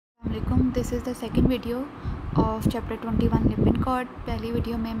अस्सलामुअलैकुम। This is the second video of chapter 21 लिपिनकॉट। पहली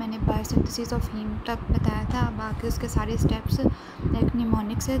video में मैंने बायोसिंथेसिस ऑफ हीम तक बताया था। बाकी उसके सारे स्टेप्स एक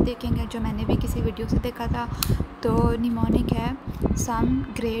निमोनिक से देखेंगे, जो मैंने भी किसी वीडियो से देखा था। तो निमोनिक है some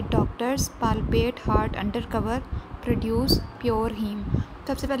great doctors palpate heart under cover produce pure haem.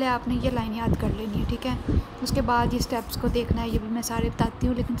 सबसे पहले आपने ये लाइन याद कर लेनी है, ठीक है। उसके बाद ये स्टेप्स को देखना है, ये भी मैं सारे बताती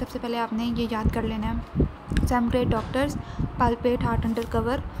हूँ, लेकिन सबसे पहले आपने ये याद कर लेना है some great doctors palpate heart under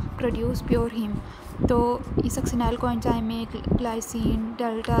cover produce pure haem. तो सक्सिनाइल कोएंजाइम में ग्लाइसिन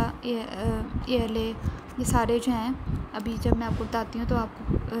डेल्टा ALA ये सारे जो हैं, अभी जब मैं आपको बताती हूँ तो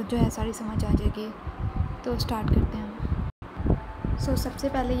आपको जो है सारी समझ आ जाएगी। तो स्टार्ट करते हैं। सबसे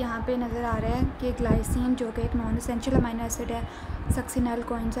पहले यहाँ पे नज़र आ रहा है कि ग्लाइसिन जो कि एक नॉन एसेंशियल अमाइनो एसिड है, सक्सिनाइल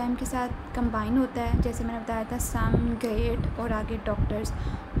कोएंजाइम के साथ कंबाइन होता है, जैसे मैंने बताया था सम ग्रेट और आगे डॉक्टर्स।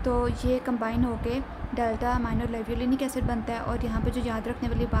 तो ये कंबाइन होके डेल्टा अमाइनो लेव्युलिनिक एसिड बनता है। और यहाँ पे जो याद रखने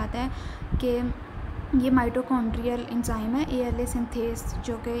वाली बात है कि ये माइटोकॉन्ड्रियल एंजाइम है ALA सिंथेस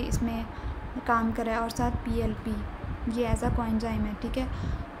जो कि इसमें काम कर रहा है, और साथ PLP ये एज अ कोएंजाइम है, ठीक है।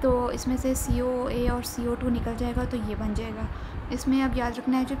 तो इसमें से COA और CO2 निकल जाएगा तो ये बन जाएगा। इसमें अब याद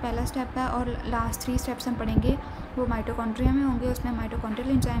रखना है जो पहला स्टेप है और लास्ट 3 स्टेप्स हम पढ़ेंगे वो माइटोकॉन्ड्रिया में होंगे, उसमें माइटोकॉन्ड्रियल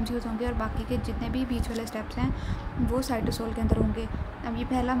एंजाइम्स यूज़ होंगे, और बाकी के जितने भी बीच वाले स्टेप्स हैं वो साइटोसोल के अंदर होंगे। अब ये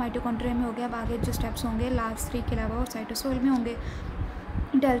पहला माइटोकॉन्ड्रिया में हो गया, अब आगे जो स्टेप्स होंगे लास्ट 3 के अलावा वो साइटोसोल में होंगे।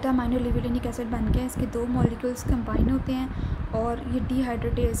 डेल्टा अमाइनो लेव्युलिनिक एसिड बन के इसके 2 मॉलिक्यूल्स कंबाइन होते हैं, और ये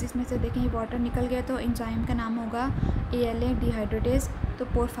डिहाइड्रेटेज, इसमें से देखें ये वाटर निकल गया तो एंजाइम का नाम होगा ALA डिहाइड्रेटेज, तो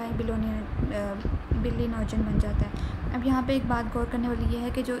पोरफाइन बिलिनोजन बन जाता है। अब यहाँ पे एक बात गौर करने वाली ये है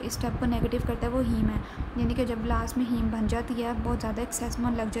कि जो इस स्टेप को नेगेटिव करता है वो हीम है, यानी कि जब लास्ट में हीम बन जाती है, बहुत ज़्यादा एक्सेस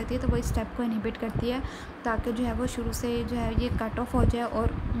में लग जाती है, तो वो इस स्टेप को इनहिबिट करती है, ताकि जो है वो शुरू से जो है ये कट ऑफ हो जाए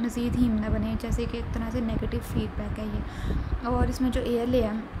और मज़ीद हीम ना बने, जैसे कि एक तरह से नेगेटिव फीडबैक है ये। और इसमें जो ALA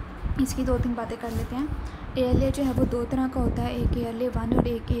है इसकी 2-3 बातें कर लेते हैं। ALA जो है वो 2 तरह का होता है, एक ALA1 और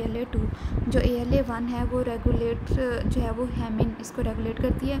एक ALA2। जो ALA1 है वो रेगुलेट जो है वो हेमिन इसको रेगुलेट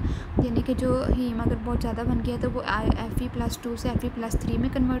करती है, यानी कि जो हीम अगर बहुत ज़्यादा बन गया तो वो Fe+2 से Fe+3 में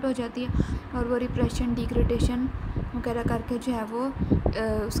कन्वर्ट हो जाती है, और वो रिप्रेशन डिग्रेडेशन वगैरह करके जो है वो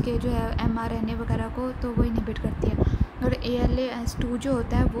उसके जो है mRNA वगैरह को तो वो इनहिबिट करती है। और ALAS2 जो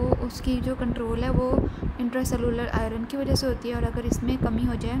होता है वो उसकी जो कंट्रोल है वो इंट्रासेलुलर आयरन की वजह से होती है, और अगर इसमें कमी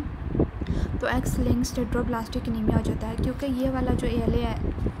हो जाए तो एक्स लिंक्ड सिट्रोब्लास्टिक एनीमिया हो जाता है, क्योंकि ये वाला जो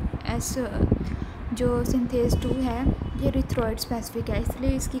ALAS जो सिंथेस 2 है ये रिथ्रोइड स्पेसिफिक है, इसलिए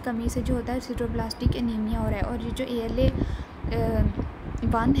इसकी कमी से जो होता है सिट्रोब्लास्टिक एनीमिया हो रहा है। और ये जो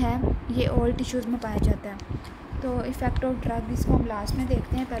ALA1 है ये ऑल टिश्यूज़ में पाया जाता है। तो इफ़ेक्ट ऑफ ड्रग इसको हम लास्ट में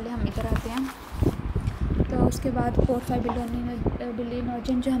देखते हैं, पहले हम इधर आते हैं। तो उसके बाद पोरफाइन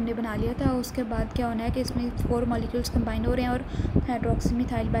बिलिनोजन जो हमने बना लिया था, उसके बाद क्या होना है कि इसमें 4 मॉलिक्यूल्स कंबाइन हो रहे हैं और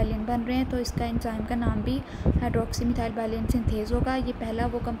हाइड्रोक्सीमिथाइल बैलियन बन रहे हैं, तो इसका एंजाइम का नाम भी हाइड्रोक्सीमिथाइल बैलियन सिंथेज होगा। ये पहला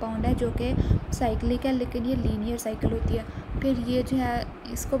वो कंपाउंड है जो कि साइक्लिक है, लेकिन ये लीनियर साइकिल होती है। फिर ये जो है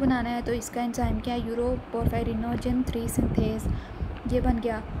इसको बनाना है तो इसका एंजाइम क्या है, यूरोपोरफाइरिनोजन 3 सिंथेज, ये बन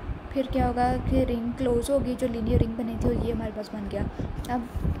गया। फिर क्या होगा कि रिंग क्लोज होगी, जो लीनियर रिंग बनी थी और ये हमारे पास बन गया। अब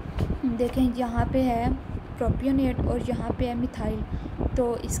देखें यहाँ पे है प्रोपियोनेट और यहाँ पे है मिथाइल,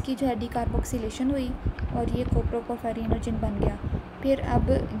 तो इसकी जो है डिकार्बोक्सिलेशन हुई और ये कोप्रोपोरफाइरिनोजन बन गया। फिर अब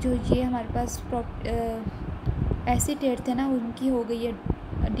जो ये हमारे पास एसीटेट थे ना, उनकी हो गई है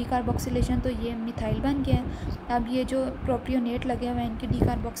डिकार्बोक्सिलेशन, तो ये मिथाइल बन गया है। अब ये जो प्रोपियोनेट लगे हुए हैं इनकी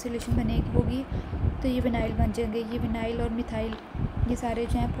डिकार्बोक्सिलेशन बनेगी होगी तो ये विनाइल बन जाएंगे। ये विनाइल और मिथाइल ये सारे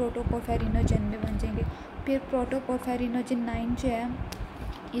जो हैं प्रोटोपोरफाइरिनोजन में बन जाएंगे। फिर प्रोटोपोरफाइरिनोजन 9 जो है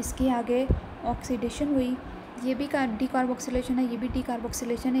इसके आगे ऑक्सीडेशन हुई, ये भी डिकार्बोक्सिलेशन है, ये भी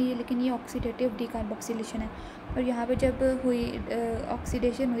डिकार्बोक्सिलेशन है, ये लेकिन ये ऑक्सीडेटिव डिकार्बोक्सिलेशन है। और यहाँ पे जब हुई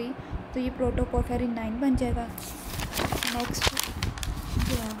ऑक्सीडेशन हुई तो ये प्रोटोपोरफायरिन 9 बन जाएगा। नेक्स्ट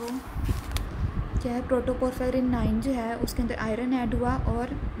जो है वो क्या है, प्रोटोपोरफायरिन 9 जो है उसके अंदर आयरन ऐड हुआ और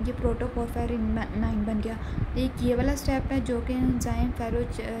ये प्रोटोपोरफायरिन 9 बन गया। एक ये वाला स्टेप है जो कि एंजाइम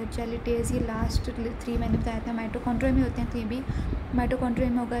फेरोचेलिटेज, ये लास्ट 3 मैंने बताया था माइटोकॉन्ड्रिया में होते हैं, तो ये भी माइटोकॉन्ड्रिया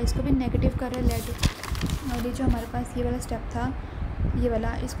में होगा। इसको भी नेगेटिव कर रहा है लेड, और ये जो हमारे पास ये वाला स्टेप था ये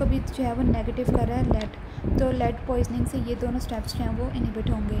वाला, इसको भी जो है वो नेगेटिव कर रहा है लेड। तो लेड पॉइजनिंग से ये दोनों स्टेप्स जो हैं वो इनहिबिट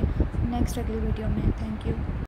होंगे। नेक्स्ट अगली वीडियो में। Thank you.